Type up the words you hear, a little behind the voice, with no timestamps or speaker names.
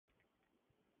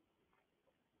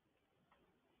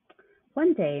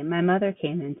One day my mother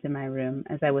came into my room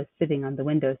as I was sitting on the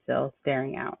window sill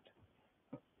staring out.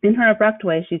 In her abrupt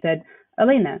way she said,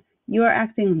 "Elena, you are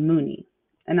acting moony."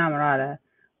 Enamorada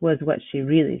was what she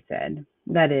really said.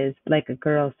 That is, like a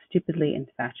girl stupidly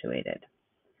infatuated.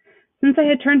 Since I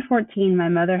had turned 14, my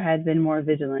mother had been more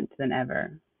vigilant than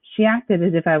ever. She acted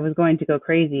as if I was going to go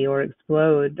crazy or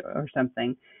explode or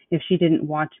something if she didn't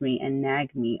watch me and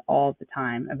nag me all the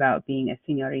time about being a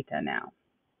senorita now.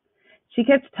 She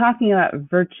kept talking about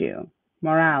virtue,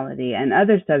 morality, and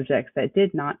other subjects that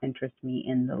did not interest me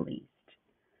in the least.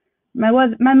 My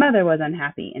mother was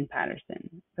unhappy in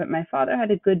Paterson, but my father had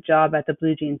a good job at the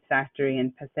blue jeans factory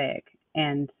in Passaic,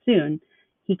 and soon,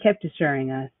 he kept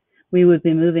assuring us, we would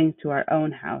be moving to our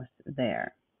own house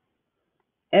there.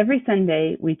 Every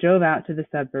Sunday we drove out to the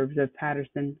suburbs of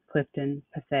Paterson, Clifton,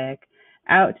 Passaic,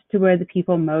 out to where the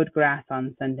people mowed grass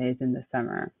on Sundays in the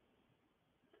summer,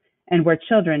 and where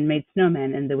children made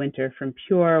snowmen in the winter from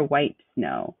pure white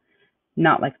snow,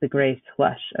 not like the gray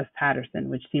slush of Paterson,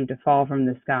 which seemed to fall from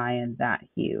the sky in that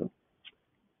hue.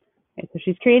 Okay, so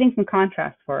she's creating some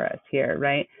contrast for us here,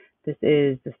 right? This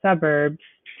is the suburbs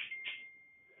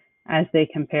as they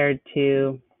compared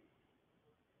to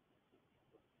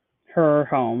her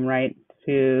home, right,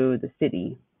 to the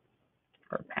city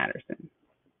or Paterson.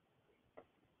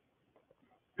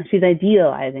 She's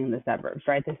idealizing the suburbs,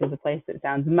 right? This is a place that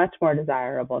sounds much more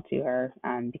desirable to her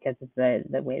because of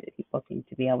the way that people seem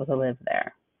to be able to live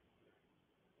there.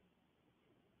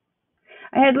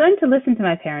 I had learned to listen to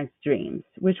my parents' dreams,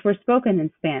 which were spoken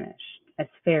in Spanish as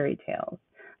fairy tales,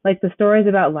 like the stories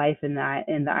about life in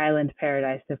the island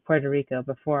paradise of Puerto Rico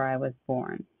before I was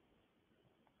born.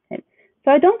 Right?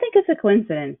 So I don't think it's a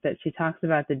coincidence that she talks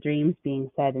about the dreams being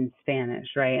said in Spanish,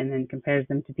 right, and then compares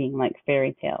them to being like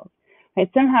fairy tales. Right?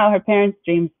 Somehow her parents'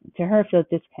 dreams to her feel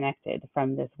disconnected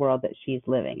from this world that she's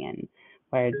living in,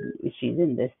 where she's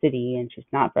in this city and she's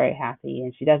not very happy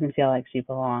and she doesn't feel like she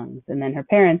belongs. And then her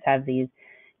parents have these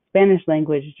Spanish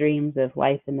language dreams of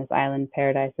life in this island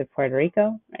paradise of Puerto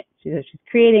Rico. Right? She's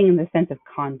creating the sense of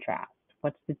contrast.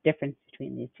 What's the difference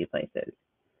between these two places?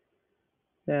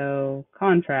 So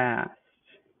contrast.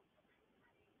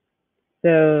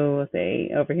 So we'll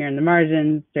say over here in the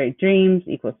margins, straight dreams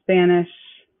equals Spanish,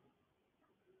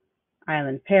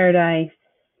 island paradise,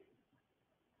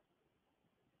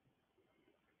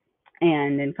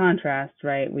 and in contrast,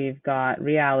 right, we've got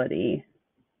reality,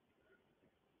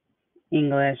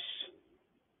 English,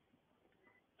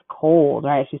 cold,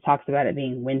 right? She talks about it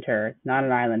being winter. It's not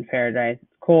an island paradise.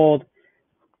 It's cold,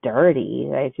 dirty,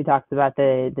 right? She talks about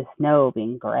the snow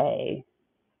being gray.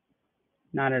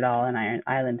 Not at all an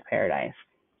island paradise.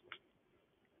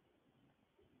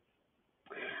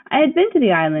 I had been to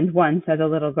the island once as a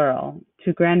little girl,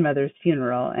 to grandmother's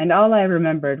funeral, and all I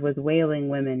remembered was wailing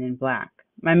women in black,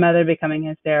 my mother becoming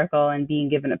hysterical and being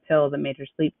given a pill that made her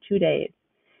sleep 2 days,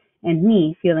 and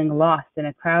me feeling lost in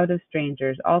a crowd of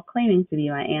strangers, all claiming to be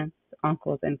my aunts,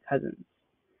 uncles, and cousins.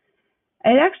 I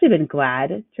had actually been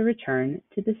glad to return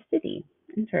to the city.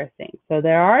 Interesting. So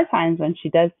there are times when she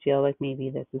does feel like maybe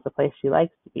this is a place she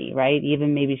likes to be, right?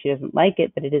 Even maybe she doesn't like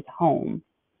it, but it is home.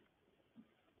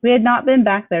 We had not been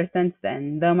back there since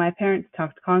then, though my parents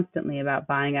talked constantly about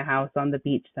buying a house on the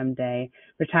beach some day,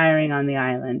 retiring on the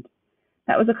island.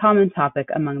 That was a common topic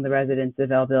among the residents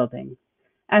of El Building.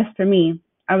 As for me,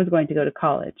 I was going to go to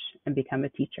college and become a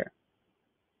teacher.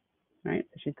 Right?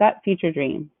 So she's got future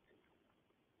dreams.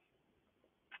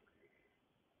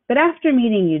 But after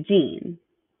meeting Eugene,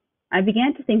 I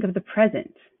began to think of the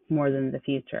present more than the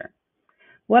future.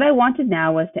 What I wanted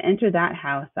now was to enter that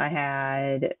house I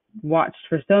had watched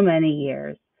for so many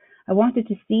years. I wanted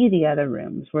to see the other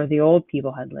rooms where the old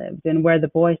people had lived and where the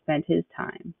boy spent his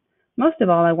time. Most of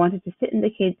all, I wanted to sit in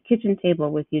the kitchen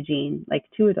table with Eugene, like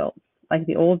two adults, like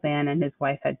the old man and his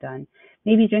wife had done,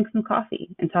 maybe drink some coffee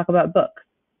and talk about books.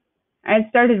 I had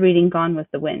started reading Gone with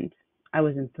the Wind. I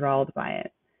was enthralled by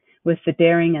it, with the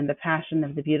daring and the passion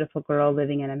of the beautiful girl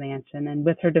living in a mansion, and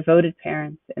with her devoted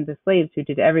parents and the slaves who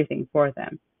did everything for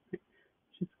them.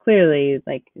 It's clearly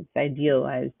like this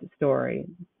idealized story.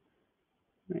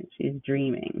 Right? She's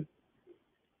dreaming.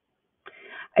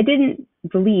 I didn't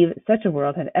believe such a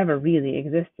world had ever really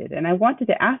existed, and I wanted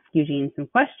to ask Eugene some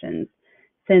questions,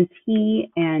 since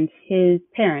he and his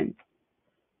parents,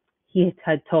 he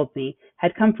had told me,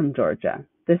 had come from Georgia,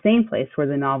 the same place where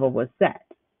the novel was set.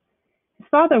 His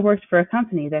father worked for a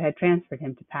company that had transferred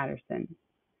him to Paterson.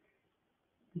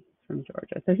 He's from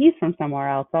Georgia, so he's from somewhere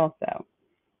else also.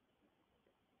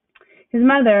 His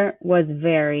mother was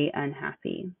very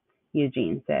unhappy,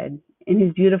 Eugene said, in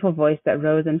his beautiful voice that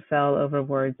rose and fell over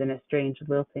words in a strange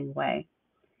lilting way.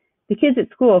 The kids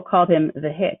at school called him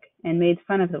the Hick and made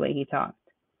fun of the way he talked.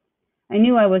 I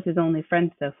knew I was his only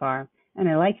friend so far, and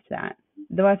I liked that,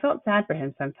 though I felt sad for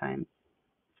him sometimes.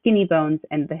 Skinny Bones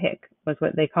and the Hick was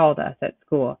what they called us at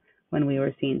school when we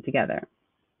were seen together.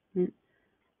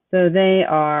 So they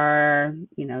are,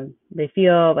 they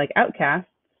feel like outcasts,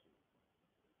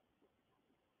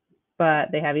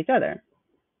 but they have each other.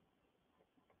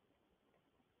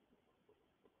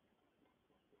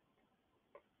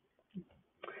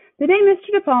 The day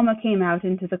Mr. De Palma came out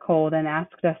into the cold and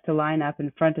asked us to line up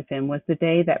in front of him was the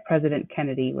day that President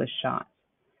Kennedy was shot.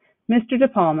 Mr. De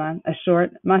Palma, a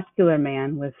short, muscular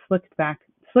man with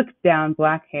slicked down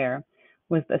black hair,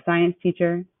 was a science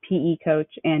teacher, PE coach,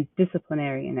 and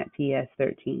disciplinarian at PS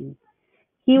 13.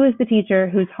 He was the teacher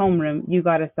whose homeroom you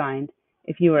got assigned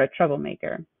if you were a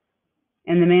troublemaker,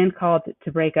 and the man called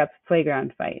to break up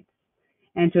playground fights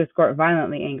and to escort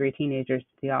violently angry teenagers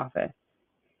to the office.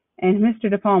 And Mr.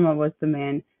 De Palma was the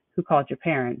man who called your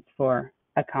parents for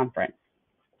a conference.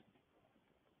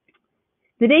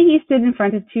 The day he stood in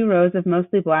front of 2 rows of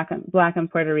mostly black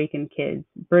and Puerto Rican kids,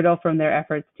 brittle from their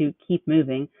efforts to keep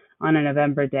moving on a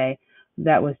November day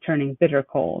that was turning bitter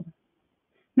cold.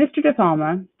 Mr. De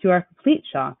Palma, to our complete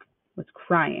shock, was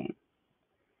crying.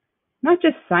 Not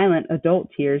just silent adult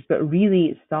tears, but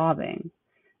really sobbing.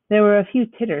 There were a few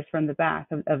titters from the back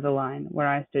of the line where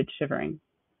I stood shivering.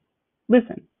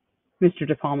 Listen. Mr.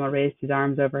 De Palma raised his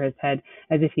arms over his head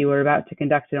as if he were about to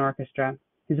conduct an orchestra.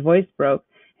 His voice broke,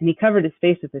 and he covered his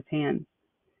face with his hands.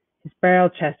 His barrel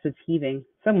chest was heaving.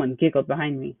 Someone giggled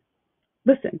behind me.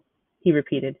 Listen, he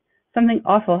repeated. Something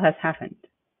awful has happened.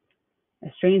 A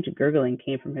strange gurgling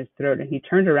came from his throat, and he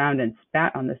turned around and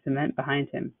spat on the cement behind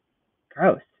him.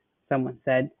 Gross, someone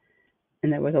said,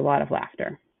 and there was a lot of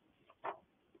laughter.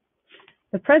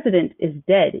 The president is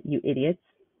dead, you idiots.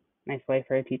 Nice way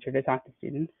for a teacher to talk to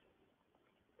students.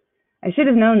 I should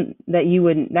have known that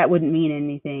wouldn't mean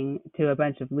anything to a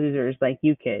bunch of losers like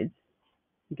you kids.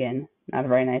 Again, not a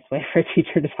very nice way for a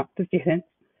teacher to talk to students.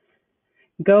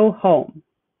 Go home,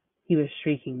 he was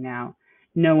shrieking now.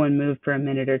 No one moved for a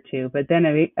minute or two, but then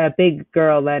a big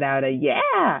girl let out a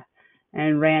yeah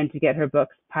and ran to get her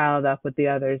books piled up with the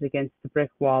others against the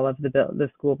brick wall of the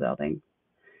school building.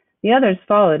 The others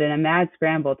followed in a mad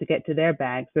scramble to get to their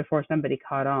bags before somebody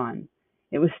caught on.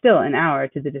 It was still an hour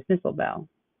to the dismissal bell.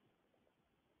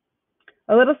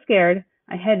 A little scared,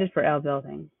 I headed for L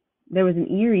Building. There was an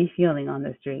eerie feeling on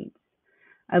the streets.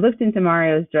 I looked into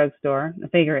Mario's drugstore, a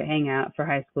favorite hangout for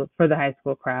the high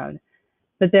school crowd,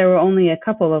 but there were only a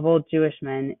couple of old Jewish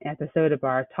men at the soda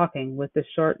bar talking with the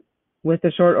short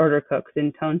order cooks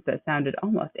in tones that sounded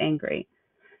almost angry,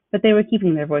 but they were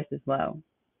keeping their voices low.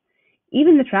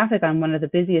 Even the traffic on one of the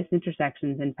busiest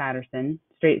intersections in Patterson,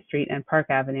 Straight Street and Park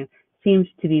Avenue, seemed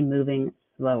to be moving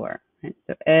slower. Right?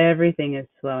 So everything is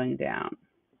slowing down.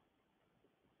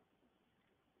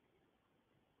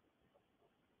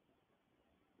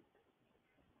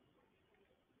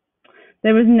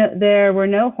 There were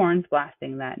no horns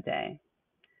blasting that day.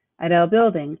 At L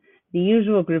Building, the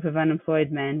usual group of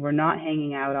unemployed men were not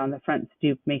hanging out on the front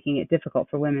stoop, making it difficult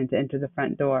for women to enter the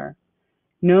front door.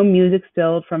 No music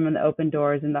spilled from the open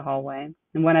doors in the hallway,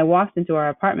 and when I walked into our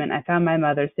apartment, I found my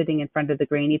mother sitting in front of the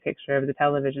grainy picture of the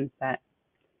television set.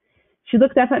 She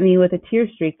looked up at me with a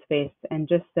tear-streaked face and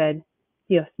just said,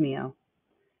 Dios mío,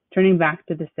 turning back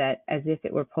to the set as if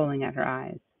it were pulling at her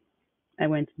eyes. I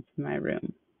went into my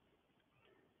room.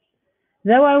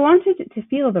 Though I wanted to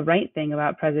feel the right thing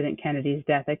about President Kennedy's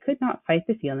death, I could not fight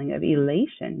the feeling of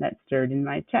elation that stirred in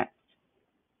my chest.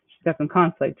 She's got some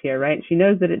conflict here, right? She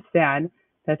knows that it's sad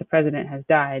that the president has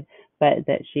died, but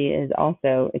that she is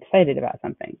also excited about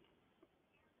something.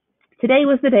 Today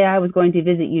was the day I was going to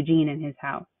visit Eugene in his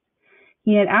house.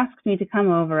 He had asked me to come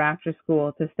over after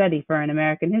school to study for an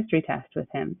American history test with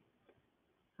him.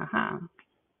 Aha.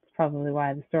 That's probably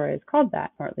why the story is called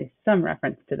that, or at least some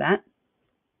reference to that.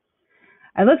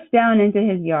 I looked down into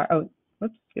his yard. Oh,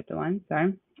 whoops, skipped a line.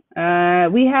 Sorry.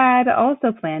 We had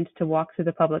also planned to walk to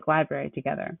the public library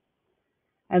together.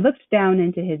 I looked down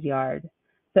into his yard.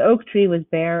 The oak tree was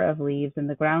bare of leaves, and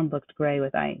the ground looked gray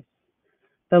with ice.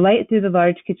 The light through the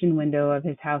large kitchen window of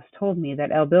his house told me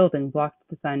that L Building blocked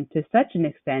the sun to such an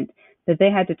extent that they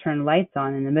had to turn lights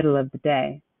on in the middle of the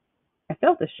day. I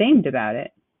felt ashamed about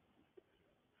it.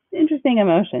 Interesting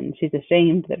emotion. She's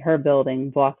ashamed that her building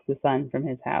blocks the sun from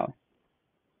his house.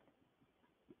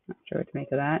 Not sure what to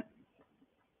make of that.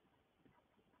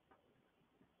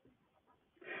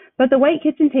 But the white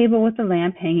kitchen table with the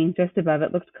lamp hanging just above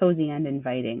it looked cozy and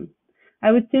inviting.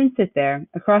 I would soon sit there,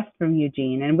 across from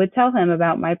Eugene, and would tell him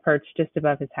about my perch just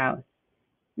above his house.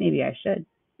 Maybe I should.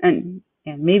 And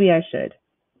maybe I should.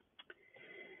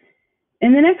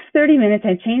 In the next 30 minutes,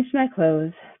 I changed my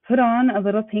clothes, put on a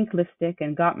little pink lipstick,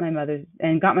 and got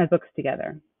my books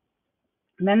together.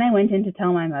 Then I went in to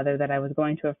tell my mother that I was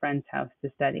going to a friend's house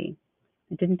to study.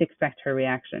 I didn't expect her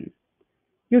reaction.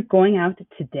 "You're going out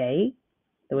today?"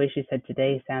 The way she said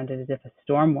today sounded as if a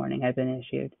storm warning had been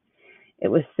issued. It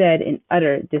was said in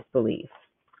utter disbelief.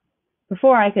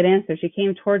 Before I could answer, she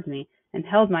came towards me and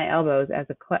held my elbows as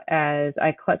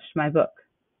I clutched my book.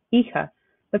 "Ika,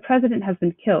 the president has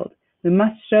been killed. We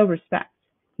must show respect.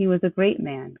 He was a great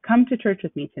man. Come to church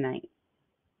with me tonight."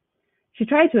 She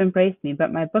tried to embrace me,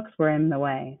 but my books were in the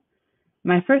way.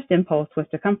 My first impulse was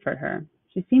to comfort her.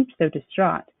 She seemed so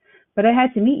distraught, but I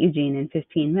had to meet Eugene in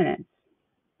 15 minutes.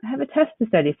 "I have a test to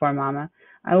study for, Mama.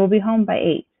 I will be home by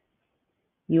 8.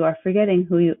 You are forgetting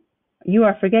who you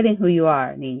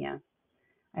are, Nina.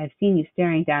 I have seen you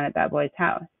staring down at that boy's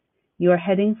house. You are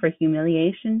heading for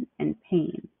humiliation and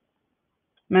pain."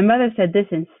 My mother said this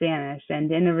in Spanish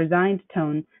and in a resigned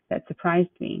tone that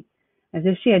surprised me, as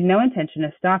if she had no intention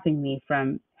of stopping me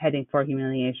from heading for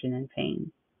humiliation and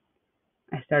pain.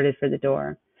 I started for the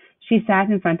door. She sat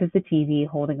in front of the TV,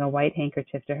 holding a white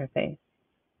handkerchief to her face.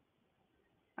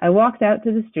 I walked out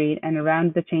to the street and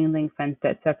around the chain-link fence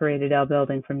that separated L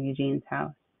Building from Eugene's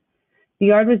house. The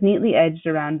yard was neatly edged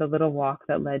around the little walk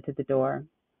that led to the door.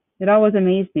 It always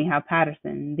amazed me how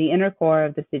Paterson, the inner core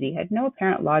of the city, had no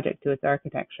apparent logic to its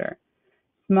architecture.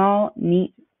 Small,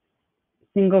 neat,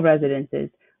 single residences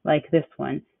like this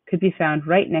one could be found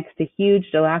right next to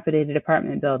huge, dilapidated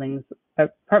apartment buildings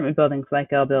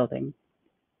like L Building.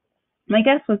 My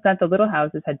guess was that the little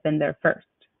houses had been there first.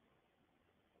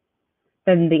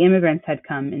 Then the immigrants had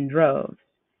come in droves,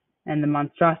 and the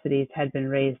monstrosities had been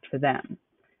raised for them.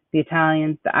 The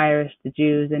Italians, the Irish, the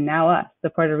Jews, and now us, the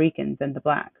Puerto Ricans and the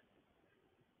blacks.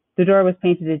 The door was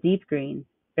painted a deep green,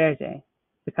 verde,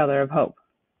 the color of hope.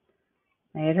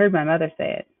 I had heard my mother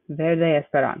say it, verde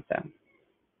esperanza.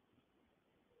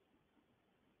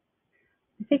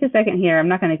 Take a second here. I'm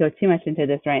not going to go too much into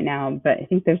this right now, but I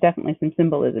think there's definitely some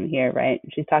symbolism here, right?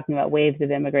 She's talking about waves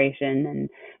of immigration and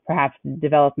perhaps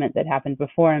development that happened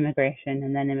before immigration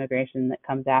and then immigration that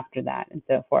comes after that and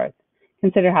so forth.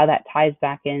 Consider how that ties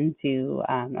back into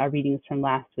our readings from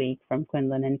last week from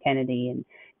Quinlan and Kennedy, and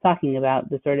talking about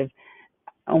the sort of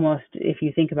almost, if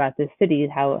you think about this city,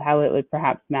 how it would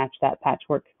perhaps match that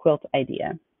patchwork quilt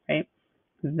idea, right?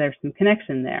 There's some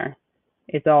connection there.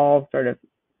 It's all sort of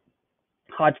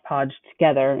hodgepodge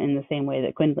together in the same way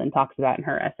that Quinlan talks about in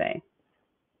her essay.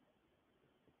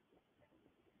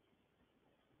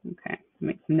 Okay,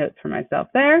 make some notes for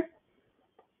myself there.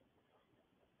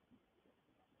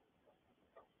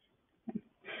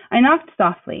 I knocked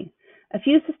softly. A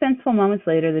few suspenseful moments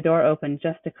later, the door opened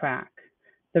just a crack.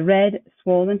 The red,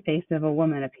 swollen face of a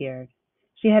woman appeared.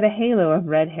 She had a halo of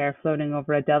red hair floating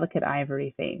over a delicate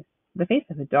ivory face, the face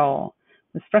of a doll,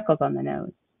 with freckles on the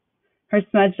nose. Her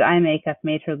smudged eye makeup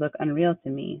made her look unreal to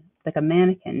me, like a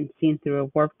mannequin seen through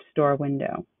a warped store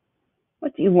window.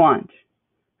 "What do you want?"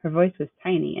 Her voice was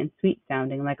tiny and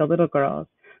sweet-sounding, like a little girl's,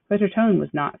 but her tone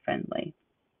was not friendly.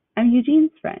 "I'm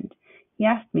Eugene's friend. He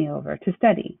asked me over to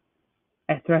study."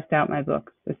 I thrust out my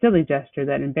books, a silly gesture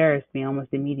that embarrassed me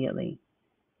almost immediately.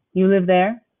 "You live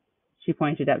there?" She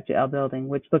pointed up to L Building,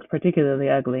 which looked particularly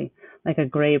ugly, like a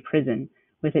gray prison,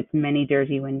 with its many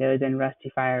dirty windows and rusty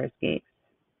fire escapes.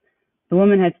 The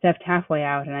woman had stepped halfway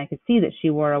out, and I could see that she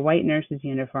wore a white nurse's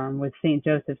uniform with St.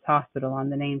 Joseph's Hospital on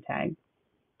the name tag.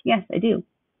 "Yes, I do."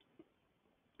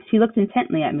 She looked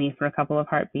intently at me for a couple of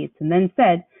heartbeats, and then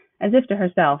said, as if to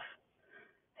herself,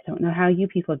 "I don't know how you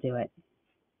people do it."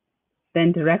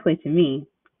 Then directly to me,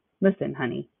 "Listen,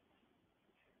 honey.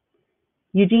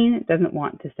 Eugene doesn't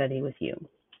want to study with you.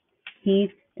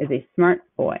 He is a smart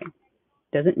boy,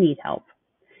 doesn't need help.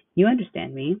 You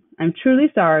understand me. I'm truly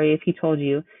sorry if he told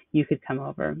you you could come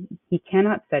over. He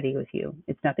cannot study with you.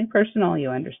 It's nothing personal, you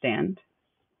understand.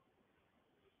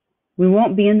 We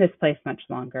won't be in this place much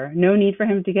longer. No need for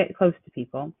him to get close to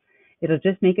people. It'll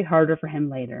just make it harder for him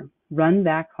later. Run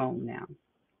back home now."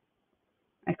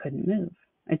 I couldn't move.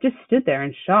 I just stood there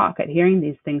in shock at hearing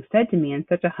these things said to me in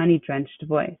such a honey-drenched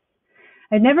voice.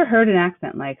 I'd never heard an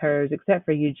accent like hers except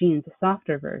for Eugene's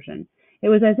softer version. It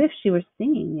was as if she were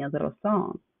singing me a little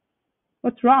song.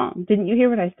 "What's wrong? Didn't you hear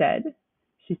what I said?"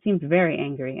 She seemed very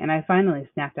angry, and I finally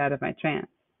snapped out of my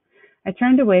trance. I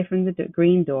turned away from the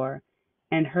green door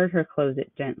and heard her close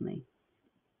it gently.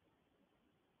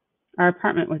 Our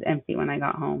apartment was empty when I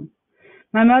got home.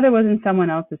 My mother was in someone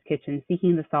else's kitchen,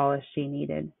 seeking the solace she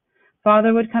needed.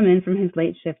 Father would come in from his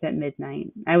late shift at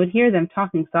midnight. I would hear them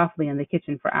talking softly in the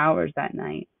kitchen for hours that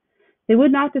night. They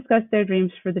would not discuss their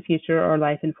dreams for the future or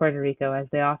life in Puerto Rico, as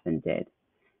they often did.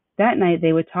 That night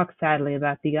they would talk sadly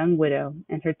about the young widow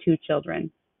and her 2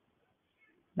 children.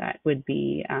 That would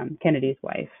be Kennedy's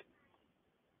wife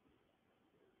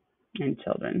and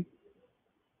children,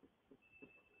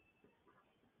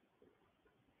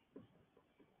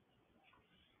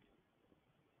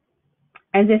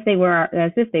 as if they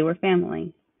were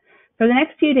family. For the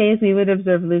next few days we would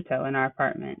observe luto in our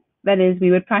apartment. That is,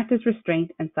 we would practice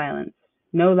restraint and silence.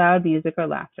 No loud music or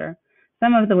laughter.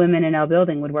 Some of the women in our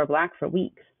building would wear black for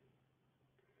weeks.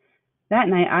 That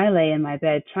night I lay in my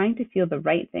bed trying to feel the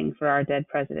right thing for our dead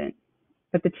president,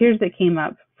 but the tears that came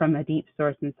up from a deep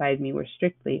source inside me were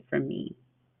strictly for me.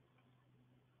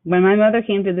 When my mother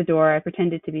came to the door, I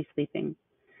pretended to be sleeping.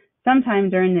 Sometime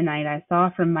during the night I saw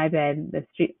from my bed the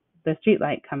street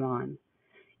light come on.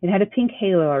 It had a pink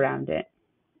halo around it.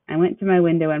 I went to my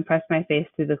window and pressed my face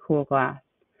through the cool glass.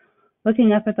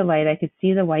 Looking up at the light, I could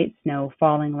see the white snow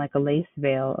falling like a lace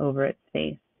veil over its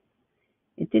face.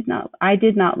 I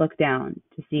did not look down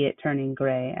to see it turning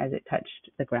gray as it touched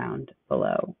the ground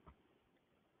below.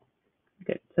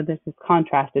 Good. So this is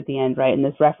contrast at the end, right? And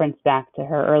this reference back to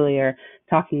her earlier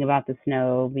talking about the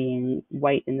snow being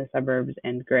white in the suburbs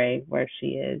and gray where she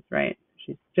is, right?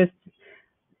 She's just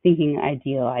thinking,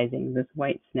 idealizing this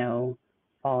white snow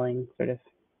falling, sort of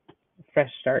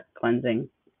fresh start cleansing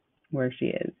where she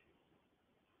is.